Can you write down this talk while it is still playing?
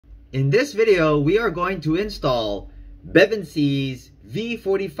In this video, we are going to install Bevinsee's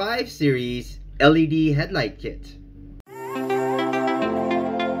V45 series LED headlight kit.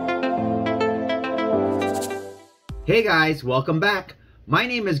 Hey guys, welcome back. My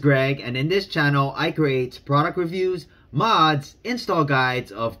name is Greg, and in this channel, I create product reviews, mods, install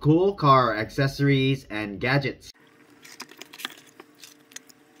guides of cool car accessories and gadgets.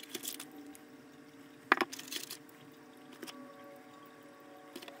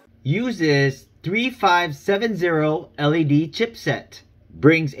 Uses 3570 LED chipset.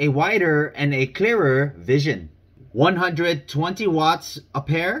 Brings a wider and a clearer vision. 120 watts a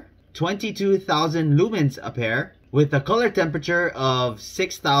pair, 22,000 lumens a pair, with a color temperature of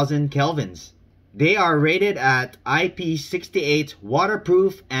 6,000 kelvins. They are rated at IP68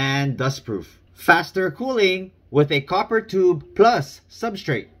 waterproof and dustproof. Faster cooling with a copper tube plus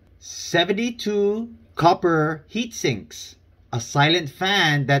substrate. 72 copper heat sinks. A silent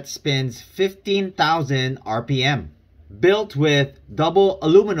fan that spins 15,000 RPM. Built with double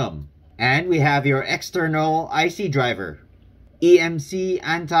aluminum. And we have your external IC driver. EMC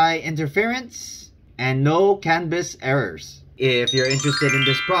anti-interference and no CAN bus errors. If you're interested in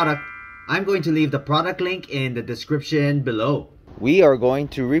this product, I'm going to leave the product link in the description below. We are going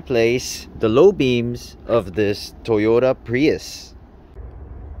to replace the low beams of this Toyota Prius.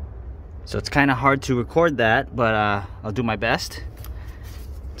 So it's kind of hard to record that, but I'll do my best.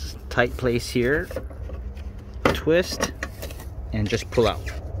 Just tight place here, twist, and just pull out.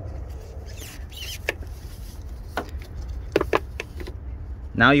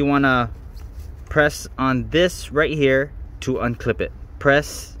 Now you want to press on this right here to unclip it.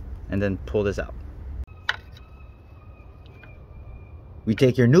 Press and then pull this out. We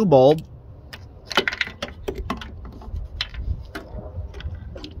take your new bulb,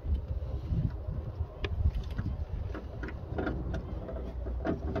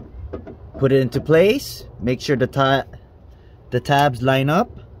 put it into place, make sure the tabs line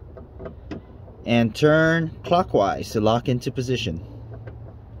up, and turn clockwise to lock into position.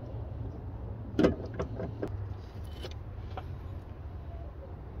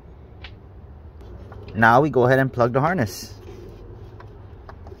 Now we go ahead and plug the harness.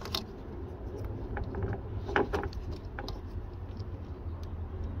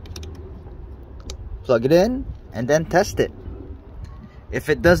 Plug it in and then test it. If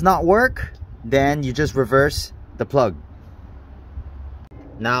it does not work, then you just reverse the plug.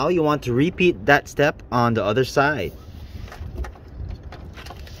 Now you want to repeat that step on the other side.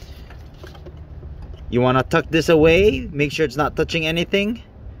 You want to tuck this away, make sure it's not touching anything,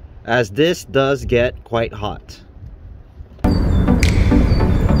 as this does get quite hot.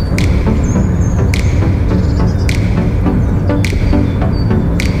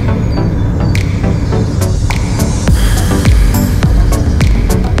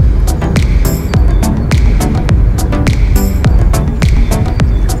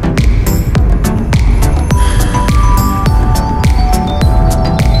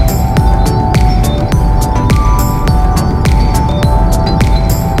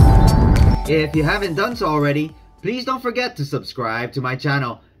 If you haven't done so already, please don't forget to subscribe to my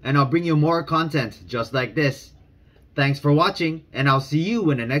channel, and I'll bring you more content just like this. Thanks for watching, and I'll see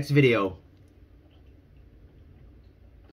you in the next video.